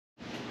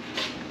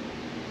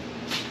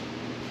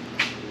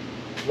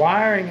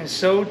Wiring is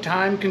so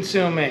time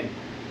consuming.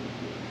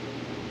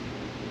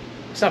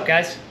 What's up,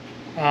 guys?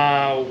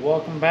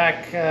 Welcome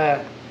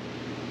back.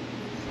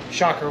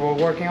 Shocker, we're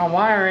working on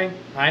wiring.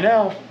 I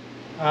know.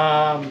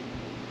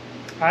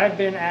 I've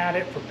been at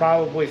it for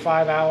probably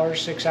 5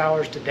 hours, 6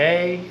 hours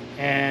today,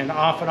 and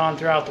off and on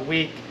throughout the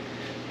week.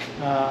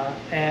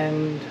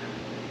 And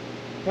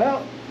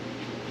well,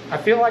 I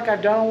feel like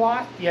I've done a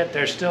lot, yet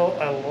there's still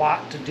a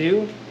lot to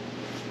do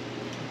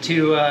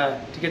to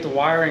get the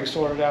wiring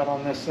sorted out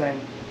on this thing.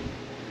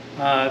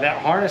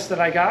 That harness that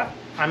I got,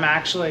 I'm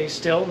actually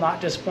still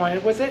not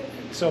disappointed with it.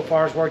 So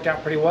far it's worked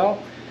out pretty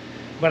well.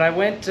 But I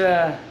went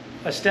a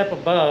step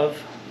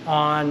above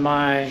on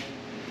my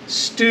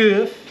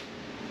stuff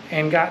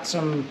and got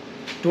some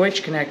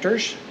Deustch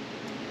connectors.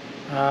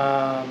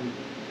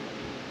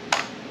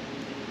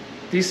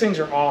 These things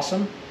are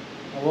awesome,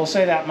 I will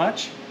say that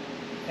much.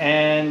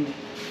 And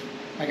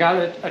I got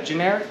a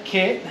generic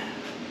kit,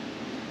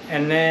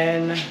 and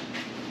then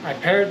I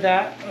paired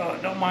that, oh,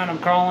 don't mind I'm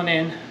crawling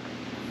in,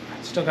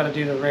 still got to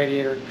do the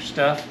radiator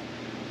stuff.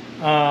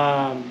 You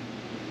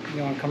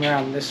want to come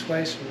around this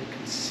way so we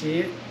can see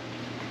it.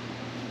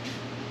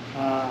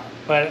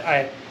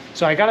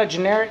 So I got a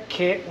generic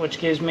kit which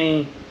gives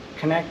me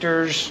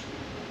connectors,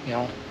 you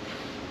know,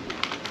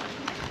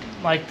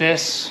 like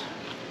this,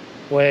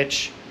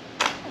 which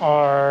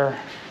are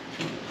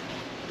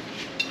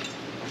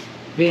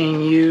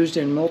being used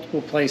in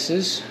multiple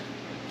places.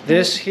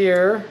 This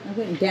here, I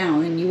went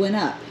down and you went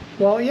up.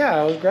 Well, yeah,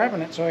 I was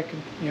grabbing it so I could,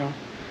 you know.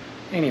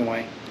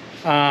 Anyway,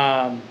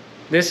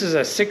 this is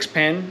a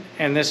 6-pin,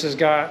 and this has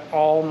got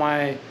all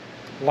my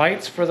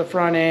lights for the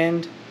front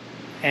end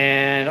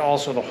and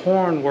also the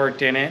horn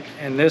worked in it.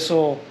 And this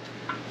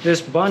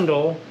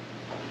bundle,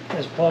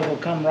 this plug will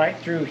come right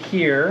through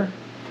here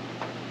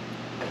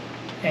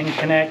and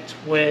connect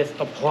with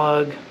a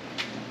plug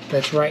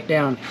that's right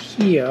down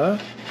here,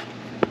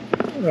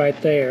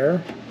 right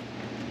there,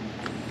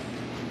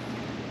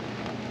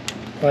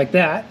 like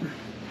that.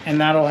 And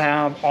that'll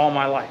have all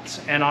my lights.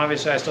 And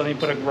obviously I still need to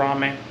put a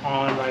grommet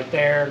on right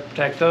there to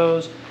protect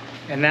those.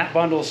 And that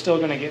bundle is still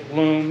gonna get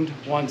loomed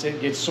once it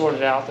gets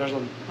sorted out.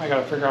 I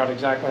gotta figure out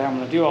exactly how I'm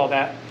gonna do all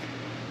that.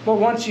 But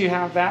once you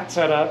have that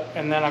set up,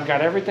 and then I've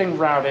got everything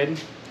routed,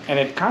 and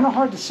it's kind of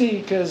hard to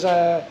see because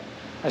I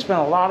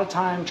spent a lot of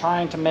time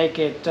trying to make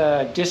it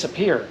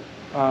disappear.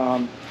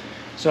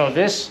 So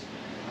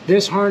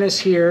this harness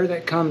here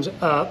that comes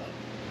up,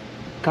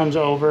 comes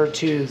over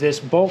to this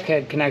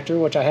bulkhead connector,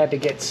 which I had to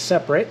get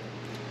separate.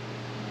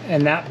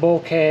 And that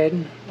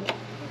bulkhead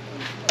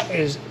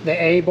is the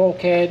A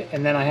bulkhead,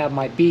 and then I have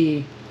my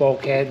B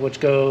bulkhead, which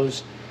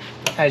goes,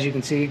 as you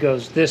can see,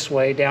 goes this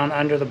way, down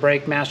under the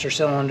brake master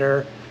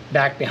cylinder,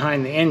 back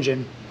behind the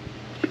engine.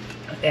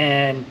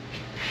 And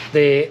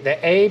the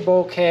A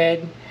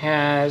bulkhead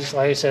has,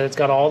 like I said, it's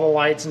got all the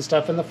lights and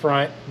stuff in the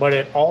front, but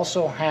it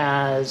also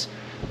has,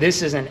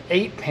 this is an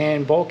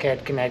 8-pin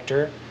bulkhead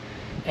connector,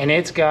 and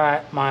it's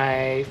got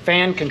my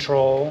fan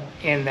control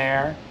in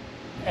there,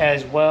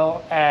 as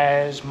well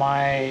as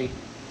my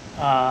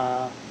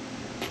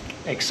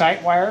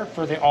excite wire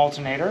for the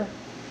alternator,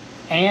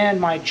 and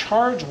my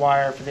charge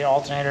wire for the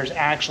alternator is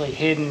actually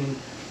hidden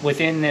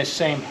within this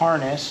same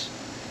harness,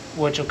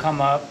 which will come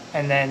up,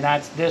 and then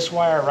that's this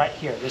wire right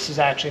here. This is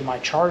actually my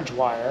charge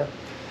wire,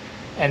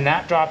 and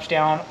that drops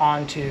down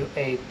onto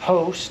a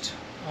post.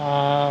 You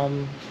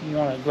want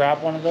to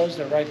grab one of those?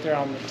 They're right there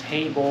on the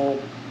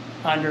table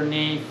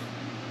underneath,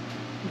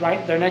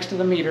 right there next to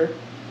the meter,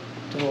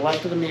 to the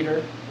left of the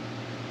meter,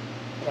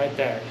 right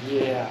there.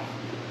 Yeah.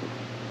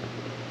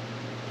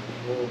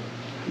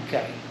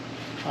 Okay.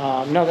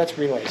 No, that's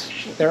relays.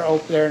 They're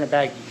in a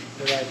baggie.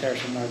 They're right there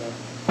somewhere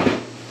though.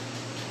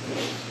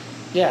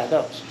 Yeah,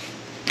 those.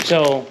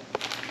 So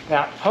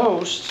that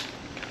post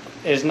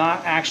is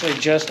not actually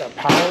just a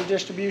power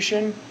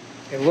distribution.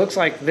 It looks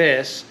like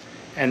this,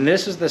 and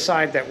this is the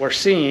side that we're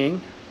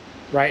seeing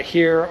right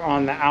here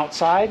on the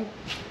outside.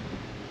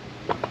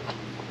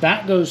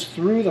 That goes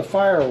through the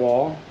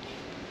firewall,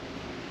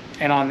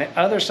 and on the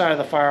other side of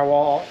the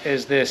firewall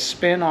is this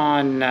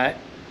spin-on nut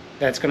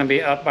that's going to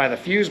be up by the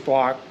fuse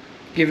block,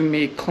 giving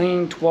me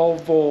clean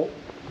 12-volt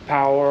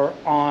power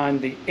on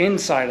the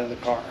inside of the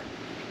car.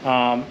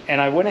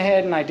 And I went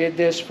ahead and I did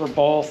this for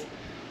both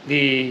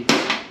the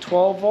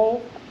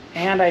 12-volt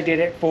and I did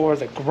it for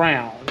the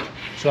ground.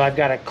 So I've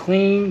got a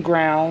clean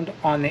ground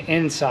on the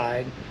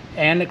inside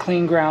and a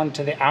clean ground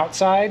to the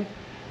outside.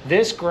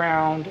 This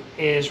ground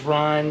is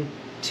run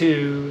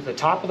to the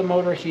top of the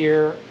motor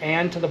here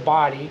and to the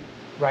body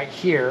right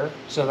here,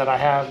 so that I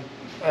have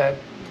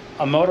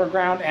a motor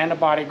ground and a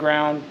body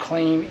ground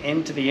clean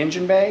into the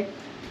engine bay.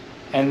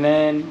 And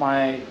then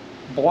my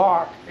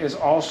block is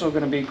also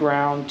going to be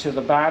ground to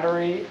the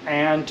battery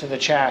and to the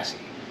chassis.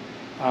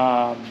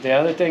 The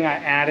other thing I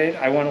added,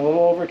 I went a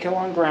little overkill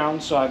on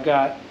ground, so I've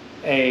got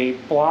a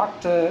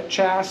block to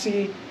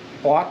chassis,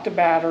 block to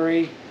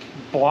battery,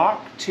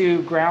 block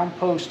to ground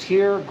post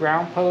here,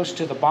 ground post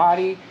to the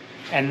body,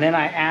 and then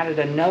I added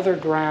another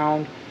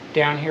ground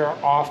down here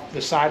off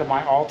the side of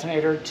my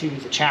alternator to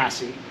the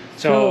chassis.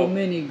 So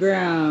many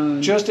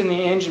grounds. Just in the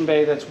engine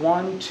bay, that's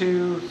 1,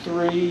 2,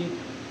 3,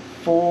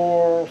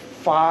 4,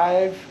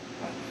 5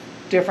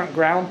 different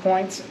ground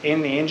points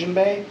in the engine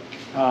bay.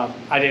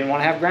 I didn't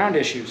want to have ground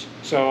issues,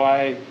 so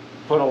I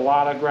put a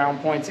lot of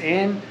ground points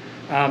in.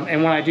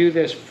 And when I do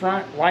this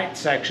front light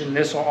section,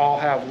 this will all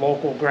have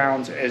local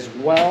grounds as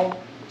well.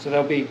 So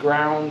there'll be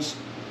grounds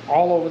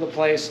all over the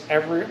place.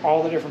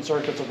 All the different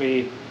circuits will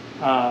be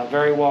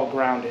very well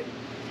grounded.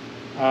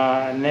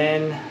 And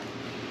then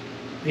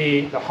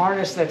the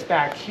harness that's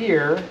back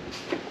here,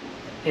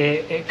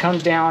 it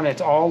comes down,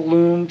 it's all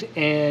loomed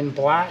in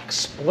black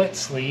split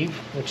sleeve,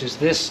 which is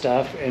this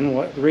stuff. And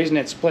the reason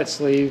it's split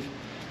sleeve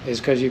is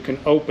because you can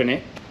open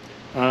it.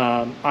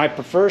 I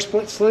prefer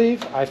split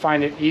sleeve. I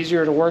find it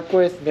easier to work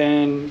with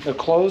than the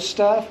closed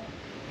stuff,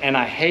 and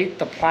I hate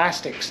the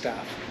plastic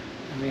stuff.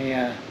 I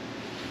mean,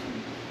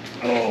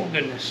 oh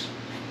goodness,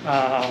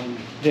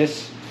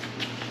 this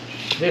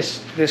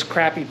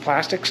crappy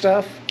plastic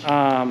stuff.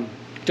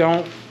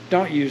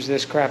 Don't use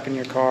this crap in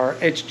your car.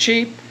 It's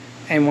cheap,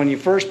 and when you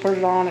first put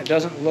it on, it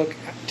doesn't look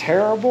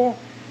terrible.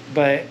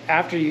 But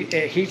after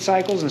it heat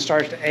cycles and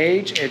starts to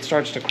age, it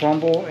starts to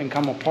crumble and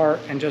come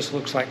apart and just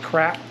looks like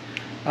crap.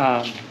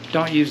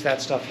 Don't use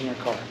that stuff in your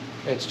car.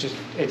 It's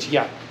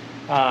yuck.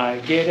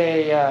 Get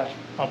a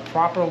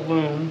proper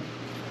loom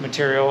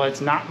material. It's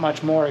not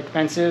much more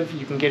expensive.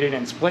 You can get it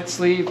in split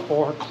sleeve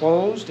or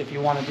closed if you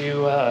want to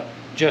do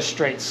just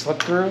straight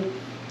slip through.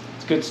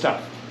 It's good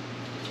stuff.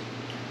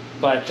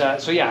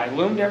 But so yeah, I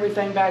loomed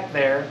everything back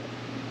there,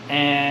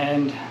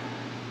 and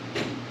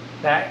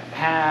that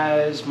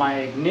has my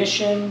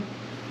ignition.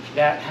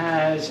 That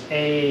has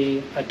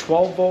a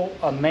 12 volt,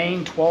 a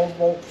main 12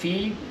 volt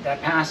feed that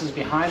passes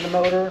behind the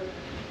motor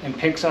and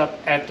picks up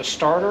at the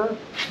starter,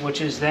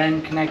 which is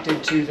then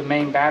connected to the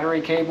main battery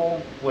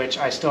cable, which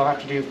I still have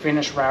to do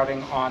finish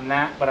routing on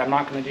that, but I'm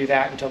not going to do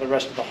that until the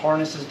rest of the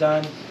harness is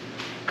done,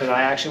 because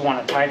I actually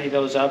want to tidy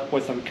those up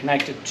with them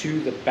connected to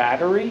the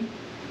battery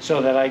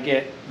so that I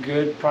get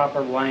good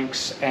proper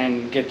lengths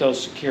and get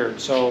those secured.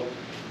 So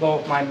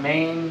both my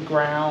main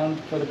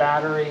ground for the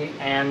battery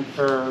and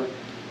for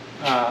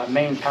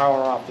main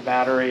power off the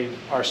battery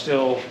are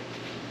still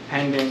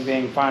pending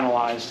being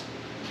finalized.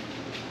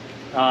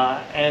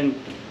 And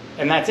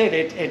that's it.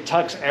 It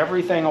tucks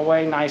everything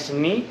away nice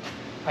and neat.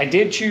 I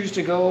did choose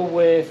to go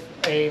with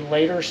a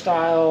later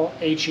style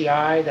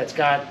HEI that's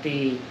got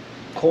the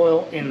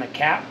coil in the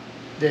cap.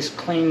 This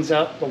cleans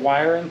up the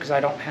wiring because I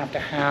don't have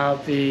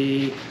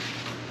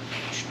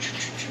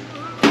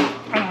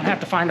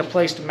to find a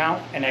place to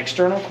mount an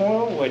external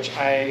coil, which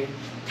I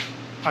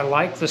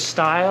like the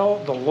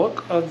style, the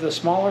look of the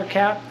smaller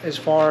cap as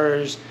far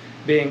as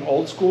being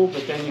old school,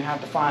 but then you have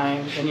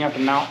to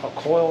mount a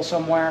coil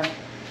somewhere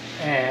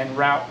and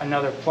route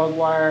another plug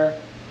wire.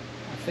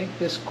 I think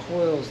this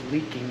coil is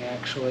leaking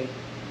actually,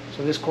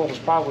 so this coil is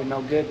probably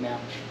no good now.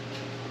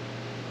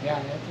 Yeah,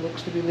 it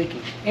looks to be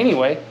leaking.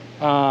 Anyway,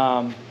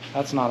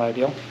 that's not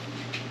ideal.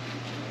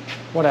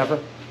 Whatever,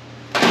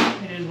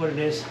 it is what it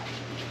is.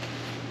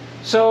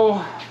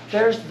 So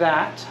there's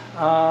that.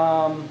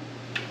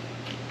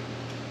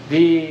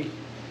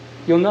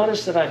 You'll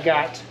notice that I've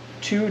got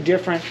two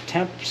different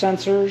temp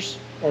sensors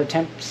or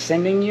temp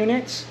sending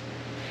units.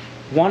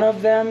 One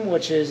of them,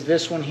 which is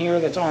this one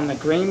here that's on the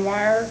green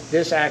wire,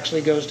 this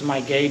actually goes to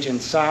my gauge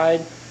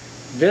inside.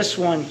 This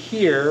one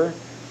here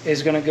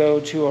is going to go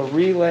to a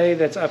relay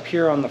that's up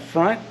here on the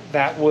front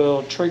that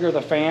will trigger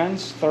the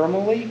fans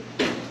thermally.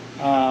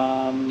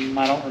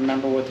 I don't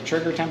remember what the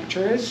trigger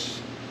temperature is.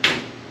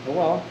 Oh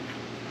well,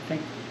 I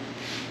think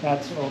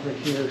that's over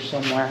here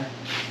somewhere.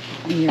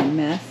 In your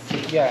mess?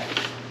 Yeah,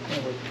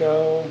 there we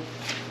go.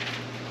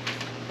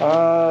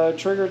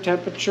 Trigger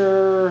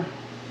temperature.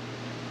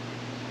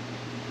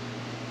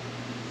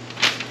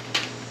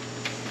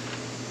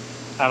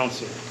 I don't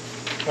see it.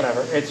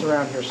 Whatever, it's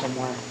around here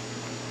somewhere.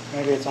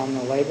 Maybe it's on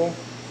the label.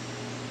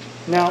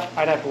 No,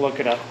 I'd have to look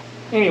it up.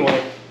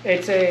 Anyway,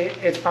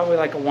 it's probably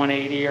like a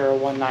 180 or a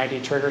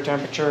 190 trigger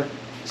temperature,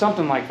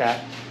 something like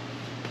that.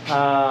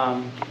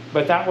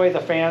 But that way the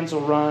fans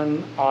will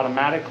run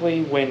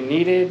automatically when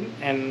needed,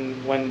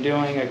 and when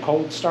doing a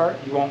cold start,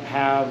 you won't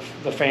have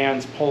the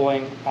fans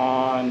pulling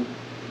on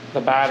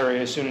the battery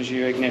as soon as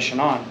you ignition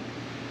on.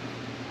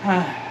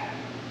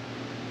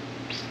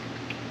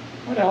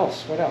 What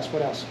else?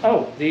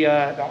 Oh, the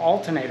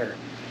alternator.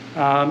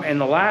 In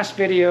the last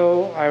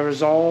video, I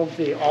resolved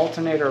the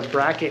alternator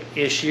bracket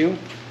issue.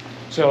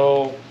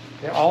 So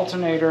the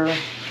alternator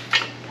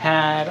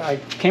I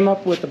came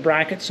up with the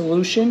bracket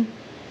solution,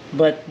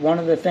 but one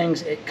of the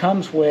things it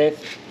comes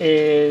with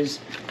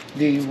is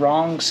the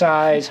wrong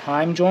size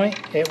heim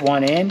joint at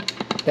one end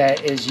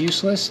that is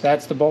useless.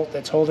 That's the bolt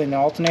that's holding the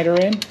alternator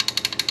in.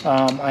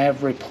 I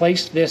have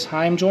replaced this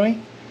heim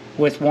joint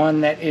with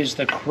one that is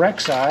the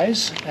correct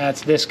size.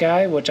 That's this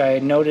guy, which I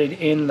noted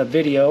in the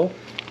video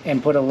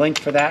and put a link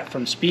for that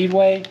from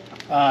Speedway.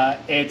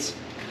 It's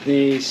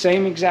the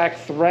same exact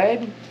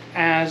thread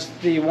as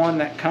the one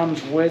that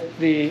comes with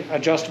the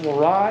adjustable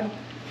rod,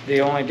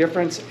 The only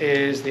difference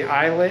is the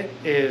eyelet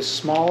is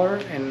smaller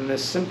in the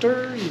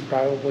center. You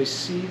probably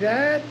see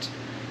that.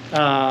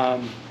 That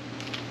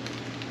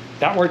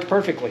worked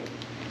perfectly.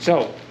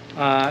 So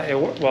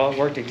it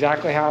worked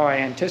exactly how I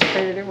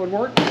anticipated it would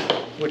work,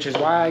 which is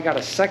why I got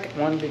a second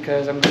one,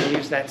 because I'm going to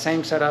use that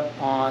same setup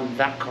on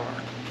that car.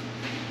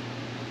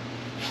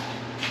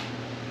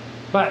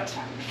 But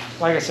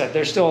like I said,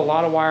 there's still a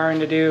lot of wiring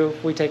to do.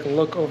 If we take a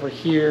look over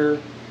here,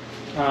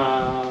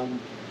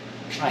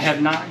 I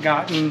have not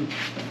gotten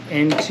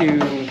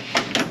into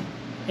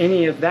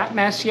any of that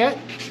mess yet.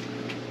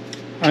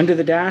 Under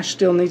the dash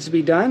still needs to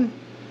be done.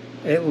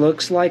 It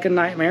looks like a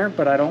nightmare,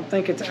 but I don't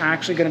think it's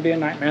actually going to be a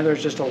nightmare.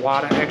 There's just a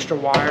lot of extra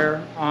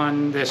wire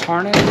on this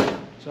harness,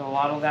 so a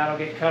lot of that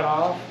will get cut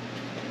off.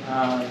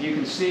 You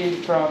can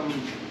see from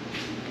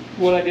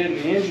what I did in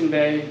the engine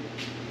bay,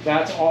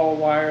 that's all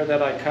wire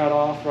that I cut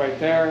off right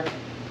there.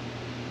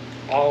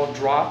 All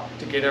dropped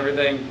to get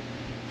everything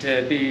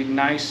to be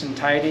nice and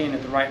tidy and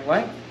at the right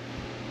length.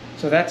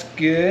 So that's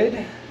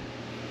good.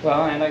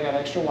 Well, and I got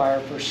extra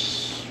wire for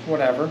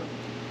whatever.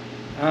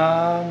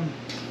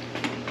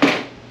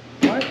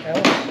 What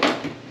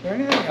else? Is there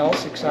anything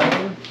else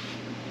exciting?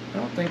 I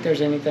don't think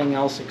there's anything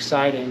else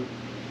exciting.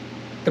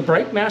 The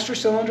brake master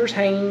cylinder's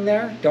hanging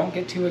there. Don't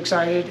get too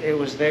excited. It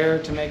was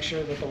there to make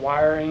sure that the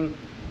wiring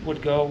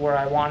would go where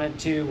I wanted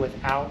to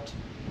without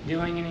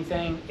doing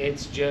anything.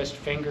 It's just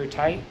finger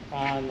tight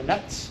on the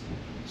nuts.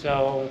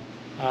 So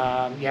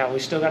yeah, we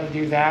still got to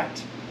do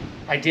that.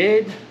 I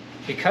did,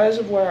 because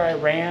of where I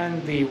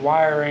ran the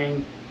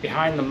wiring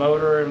behind the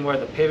motor and where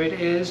the pivot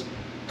is,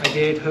 I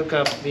did hook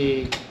up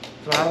the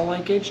throttle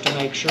linkage to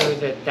make sure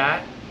that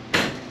that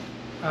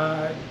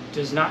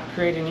does not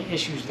create any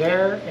issues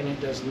there, and it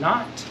does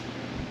not.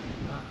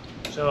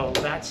 So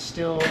that's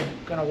still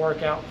going to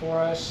work out for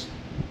us.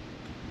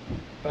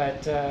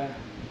 But I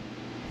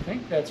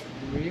think that's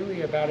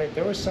really about it.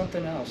 There was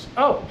something else.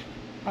 Oh,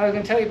 I was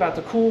going to tell you about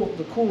the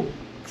cool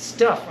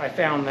stuff I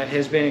found that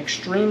has been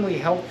extremely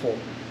helpful.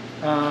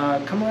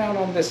 Come around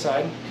on this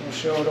side. We'll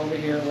show it over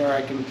here where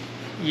I can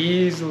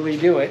easily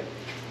do it.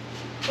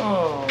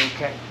 Oh,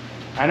 okay.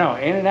 I know,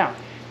 in and out.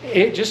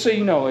 Just so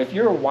you know, if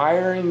you're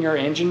wiring your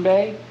engine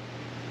bay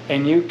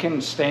and you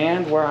can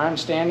stand where I'm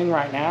standing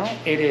right now,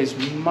 it is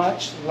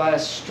much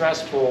less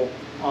stressful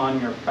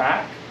on your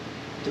back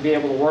to be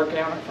able to work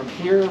on it from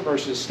here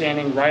versus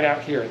standing right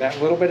out here.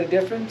 That little bit of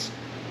difference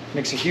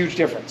makes a huge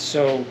difference.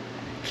 So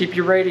keep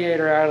your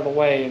radiator out of the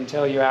way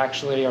until you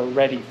actually are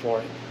ready for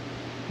it.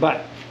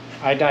 But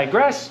I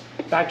digress.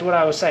 Back to what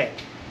I was saying.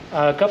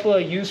 A couple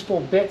of useful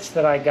bits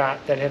that I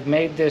got that have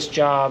made this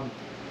job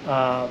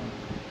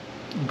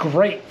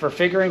great for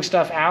figuring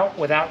stuff out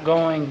without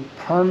going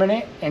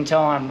permanent until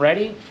I'm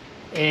ready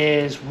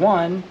is,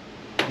 one,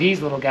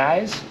 these little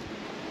guys.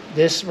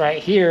 This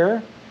right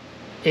here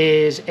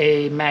is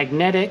a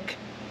magnetic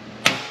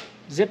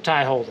zip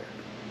tie holder.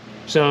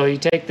 So you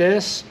take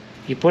this,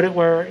 you put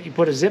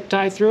a zip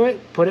tie through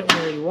it, put it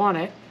where you want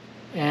it,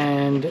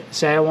 and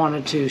say I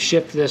wanted to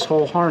shift this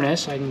whole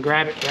harness, I can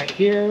grab it right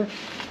here,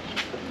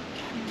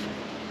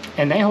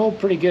 and they hold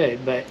pretty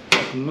good, but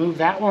I can move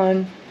that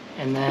one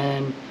and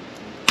then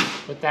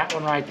put that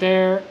one right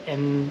there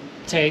and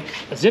take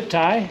a zip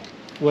tie,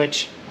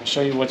 which I'll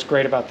show you what's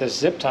great about this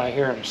zip tie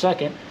here in a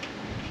second,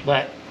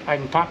 but I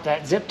can pop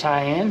that zip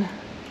tie in,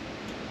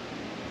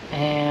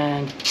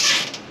 and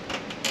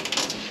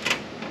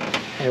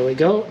there we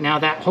go. Now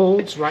that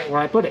holds right where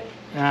I put it.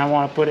 And I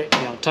want to put it,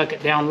 tuck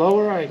it down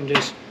lower, I can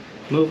just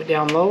move it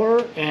down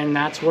lower, and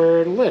that's where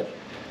it'll live.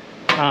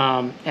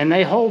 And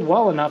they hold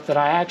well enough that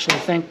I actually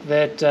think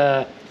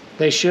that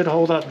they should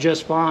hold up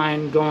just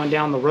fine going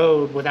down the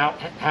road without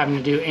having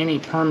to do any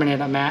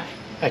permanent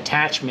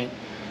attachment.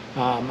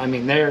 I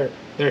mean, they're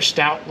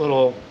stout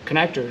little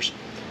connectors.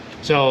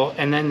 So,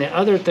 and then the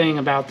other thing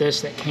about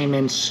this that came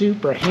in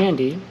super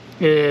handy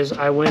is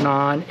I went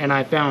on and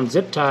I found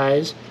zip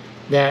ties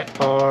that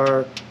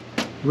are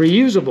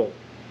reusable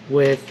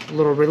with a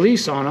little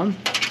release on them,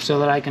 so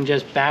that I can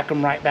just back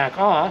them right back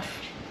off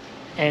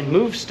and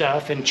move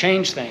stuff and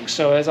change things.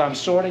 So as I'm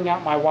sorting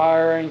out my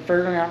wiring,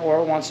 figuring out where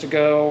it wants to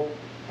go,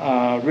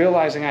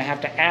 realizing I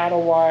have to add a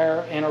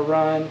wire in a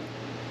run,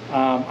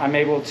 I'm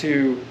able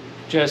to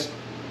just,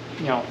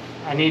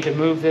 I need to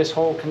move this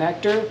whole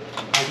connector.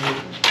 I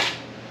can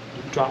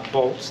drop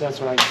bolts, that's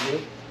what I can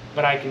do.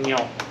 But I can,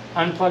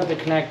 unplug the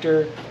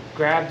connector,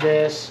 grab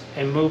this,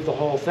 and move the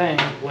whole thing,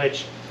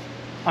 which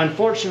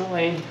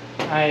unfortunately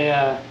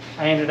I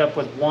ended up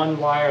with one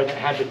wire that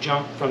had to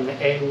jump from the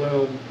A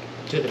loom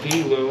to the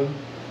B loom,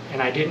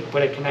 and I didn't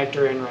put a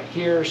connector in right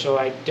here, so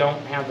I don't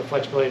have the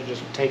flexibility to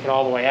just take it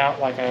all the way out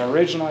like I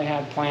originally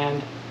had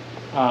planned.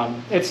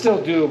 It's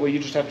still doable, you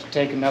just have to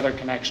take another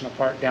connection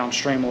apart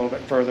downstream a little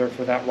bit further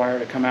for that wire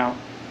to come out.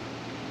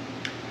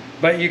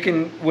 But you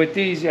can, with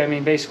these, I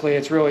mean, basically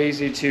it's real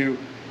easy to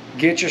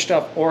get your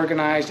stuff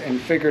organized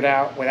and figured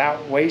out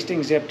without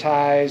wasting zip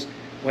ties,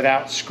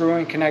 without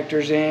screwing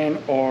connectors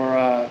in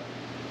or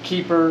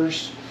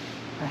keepers.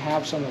 I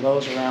have some of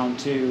those around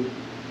too.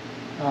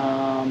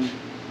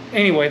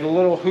 anyway, the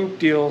little hoop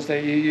deals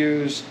that you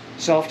use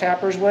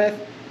self-tappers with,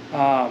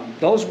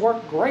 those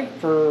work great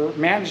for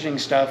managing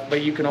stuff,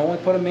 but you can only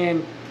put them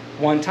in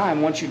one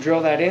time. Once you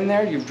drill that in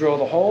there, you've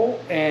drilled a hole,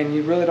 and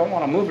you really don't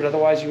want to move it,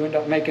 otherwise you end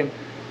up making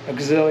a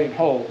gazillion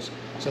holes.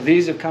 So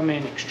these have come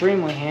in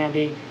extremely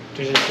handy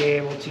to just be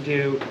able to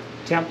do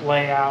temp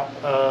layout,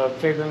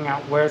 figuring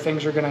out where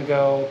things are going to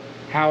go,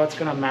 how it's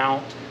going to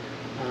mount,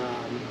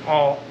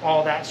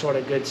 all that sort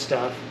of good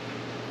stuff.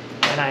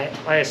 And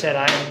like I said,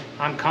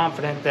 I'm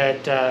confident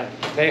that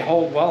they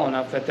hold well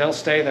enough that they'll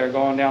stay there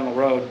going down the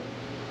road.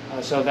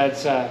 So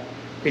that's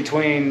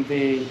between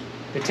the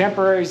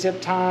temporary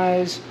zip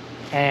ties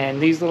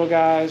and these little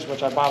guys,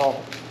 which I bought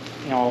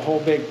a whole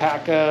big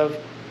pack of.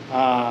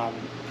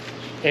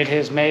 It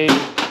has made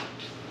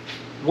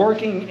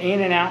working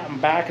in and out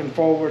and back and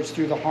forwards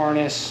through the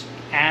harness,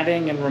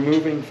 adding and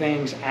removing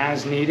things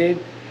as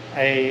needed,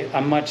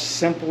 a much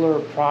simpler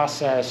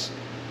process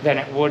than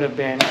it would have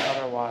been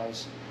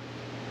otherwise.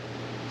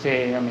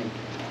 See, I mean,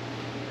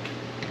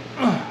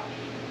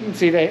 you can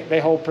see they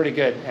hold pretty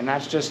good, and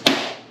that's just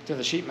to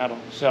the sheet metal.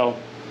 So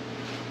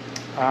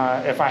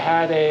if I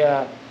had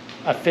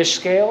a fish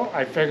scale,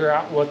 I'd figure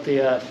out what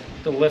the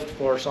lift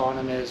force on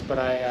them is, but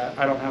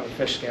I don't have a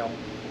fish scale.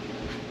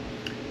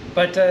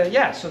 But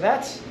yeah, so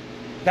that's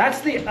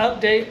the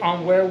update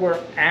on where we're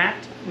at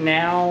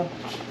now.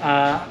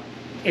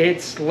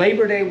 It's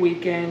Labor Day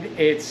weekend.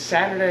 It's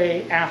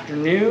Saturday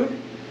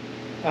afternoon.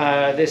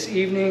 This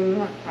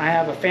evening I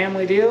have a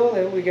family deal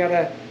that we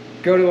gotta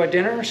go to a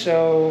dinner,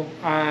 so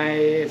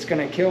it's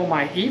gonna kill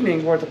my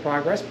evening's worth of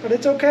progress, but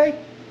it's okay.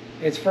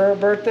 It's for her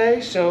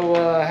birthday, so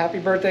happy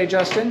birthday,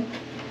 Justin.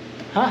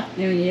 Huh?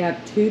 And you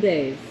have 2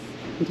 days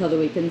until the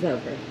weekend's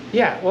over.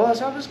 Yeah, well,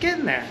 as I was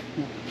getting there.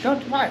 Yeah.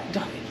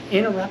 Don't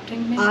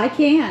interrupting me. I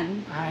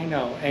can. I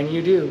know, and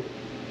you do.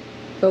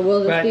 But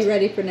we'll just be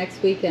ready for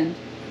next weekend.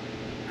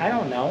 I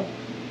don't know.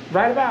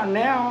 Right about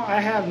now,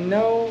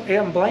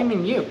 I'm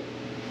blaming you.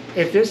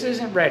 If this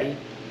isn't ready,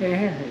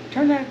 here,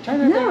 turn that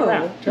thing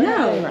around. Turn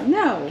that thing around.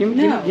 No.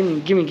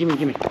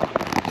 Give me.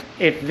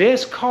 If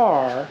this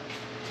car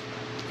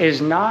is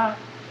not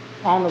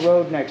on the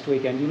road next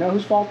weekend, do you know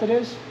whose fault it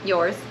is?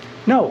 Yours.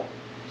 No,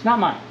 it's not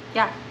mine.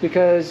 Yeah.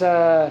 Because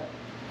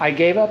I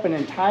gave up an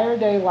entire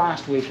day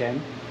last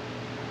weekend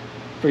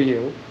for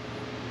you,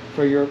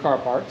 for your car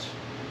parts.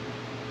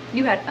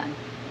 You had fun.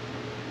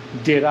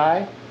 Did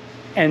I?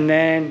 And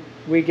then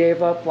we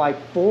gave up like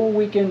 4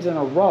 weekends in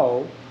a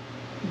row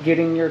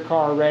getting your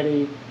car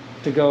ready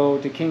to go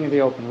to King of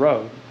the Open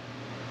Road.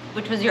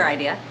 Which was your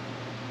idea.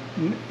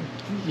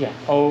 Yeah,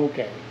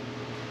 okay.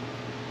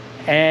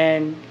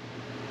 And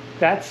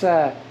that's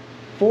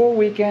 4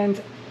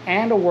 weekends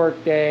and a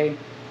work day,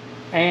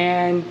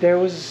 and it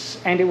was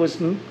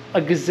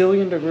a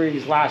gazillion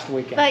degrees last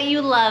weekend. But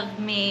you love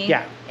me.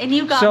 Yeah. And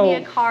you got me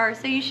a car,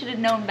 so you should have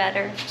known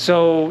better.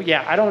 So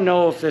yeah, I don't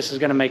know if this is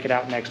gonna make it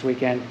out next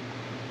weekend.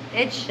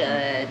 It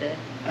should.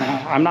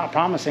 I'm not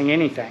promising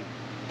anything.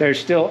 There's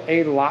still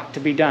a lot to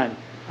be done.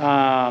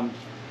 I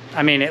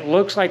mean, it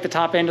looks like the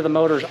top end of the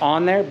motor's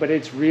on there, but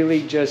it's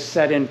really just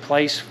set in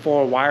place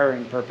for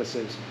wiring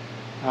purposes.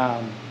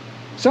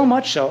 So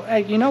much so,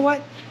 hey, you know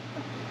what?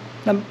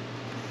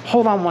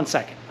 Hold on 1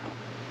 second.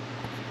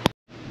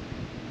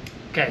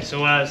 Okay, so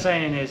what I was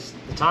saying is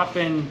the top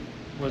end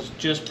was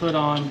just put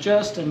on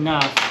just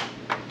enough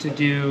to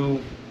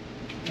do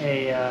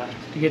to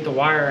get the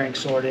wiring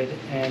sorted,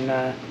 and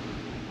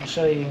I'll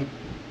show you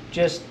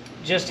just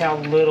how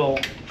little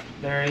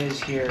there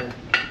is here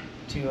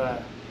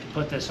to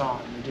put this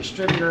on. The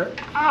distributor,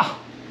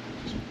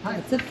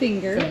 That's a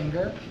finger.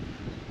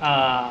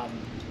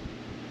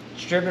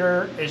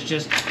 Distributor is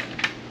just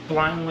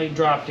blindly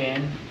dropped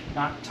in,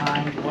 not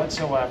timed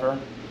whatsoever.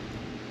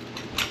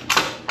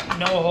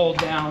 No hold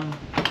down,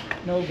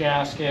 no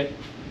gasket.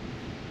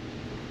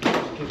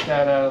 Just get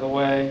that out of the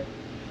way.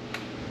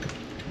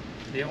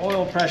 The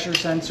oil pressure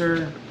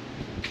sensor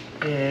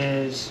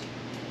is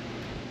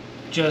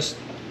just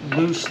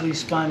loosely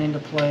spun into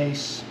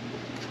place.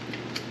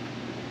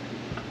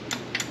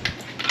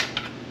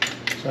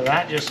 So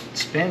that just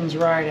spins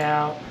right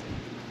out.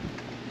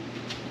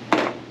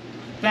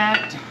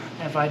 That,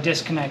 if I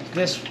disconnect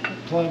this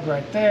plug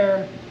right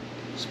there,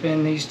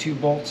 spin these 2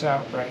 bolts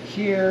out right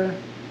here.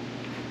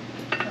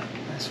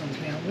 This one's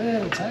being a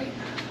little tight.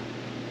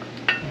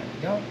 There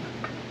we go.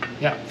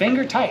 Yeah,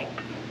 finger tight.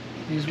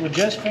 These were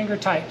just finger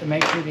tight to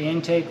make sure the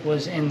intake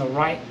was in the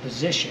right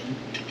position.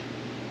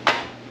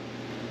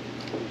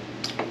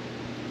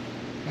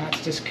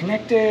 That's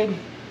disconnected.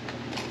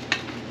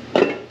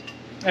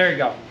 There you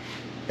go.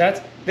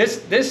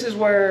 This is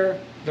where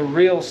the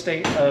real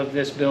state of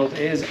this build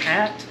is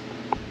at.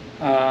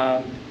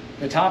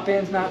 The top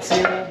end's not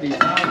sealed. These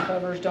valve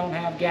covers don't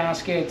have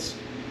gaskets.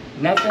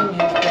 Nothing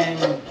has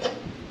been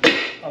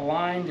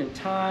aligned and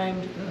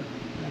timed. Ugh,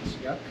 that's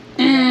yuck.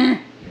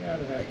 Get out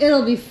of there.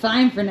 It'll be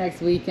fine for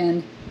next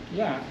weekend.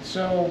 Yeah,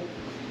 so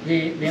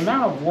the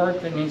amount of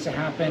work that needs to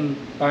happen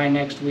by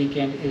next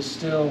weekend is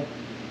still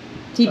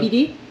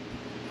TBD?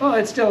 well,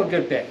 it's still a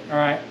good bit, all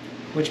right?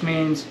 Which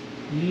means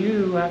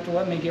you have to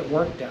let me get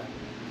work done.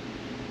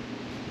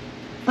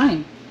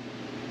 Fine.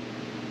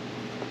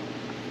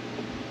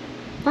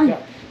 Fine.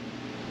 Yeah.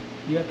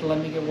 You have to let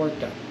me get work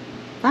done.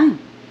 Fine.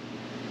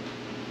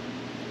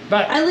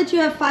 But I let you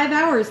have 5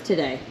 hours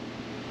today.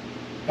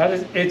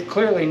 it's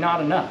clearly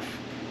not enough.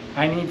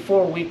 I need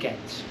 4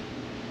 weekends.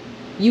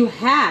 You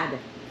had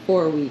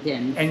 4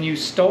 weekends. And you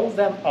stole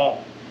them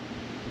all.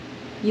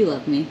 You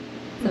love me.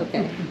 It's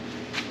okay.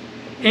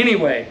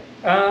 Anyway,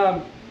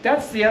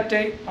 that's the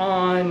update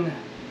on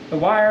the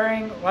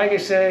wiring. Like I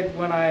said,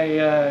 when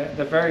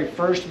the very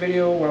first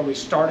video where we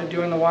started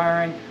doing the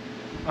wiring,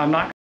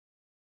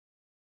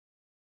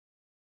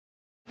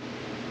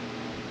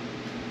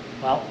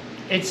 well,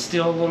 it's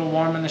still a little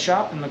warm in the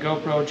shop, and the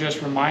GoPro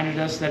just reminded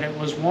us that it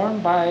was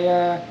warm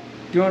by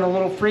doing a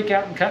little freak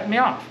out and cutting me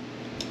off.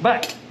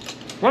 But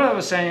what I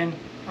was saying,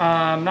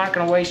 I'm not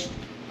going to waste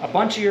a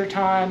bunch of your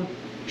time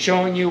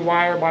showing you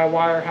wire by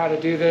wire how to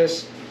do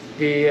this.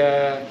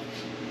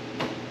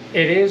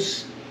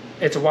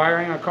 It's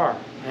wiring a car,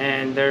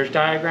 and there's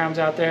diagrams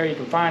out there. You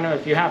can find them.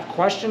 If you have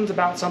questions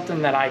about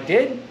something that I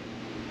did,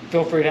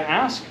 feel free to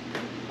ask.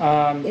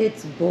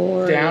 It's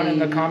boring. Down in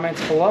the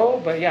comments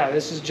below. But yeah,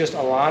 this is just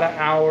a lot of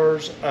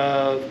hours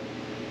of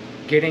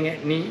getting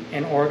it neat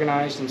and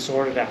organized and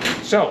sorted out.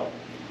 So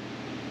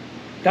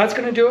that's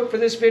going to do it for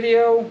this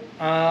video.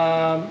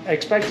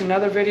 Expect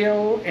another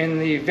video in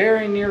the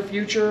very near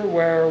future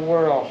where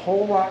we're a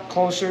whole lot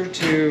closer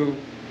to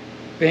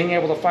being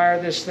able to fire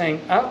this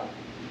thing up.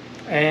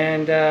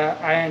 And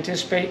I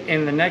anticipate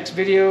in the next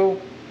video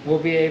we'll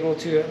be able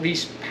to at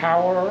least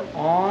power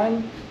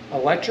on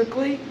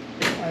electrically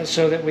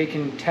so that we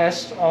can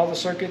test all the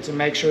circuits and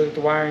make sure that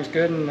the wiring's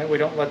good and that we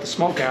don't let the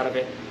smoke out of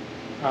it.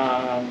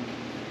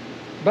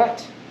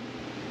 But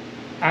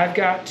I've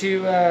got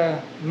to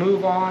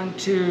move on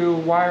to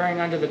wiring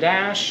under the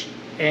dash,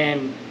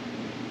 and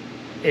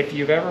if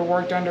you've ever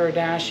worked under a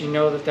dash, you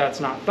know that that's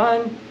not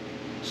fun.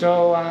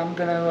 So I'm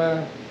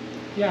gonna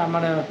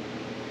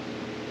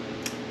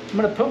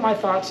put my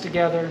thoughts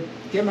together,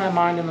 get my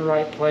mind in the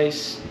right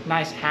place,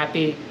 nice,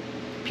 happy,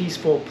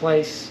 peaceful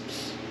place,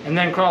 and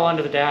then crawl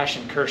under the dash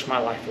and curse my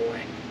life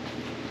away.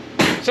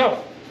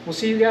 So we'll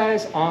see you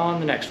guys on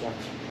the next one.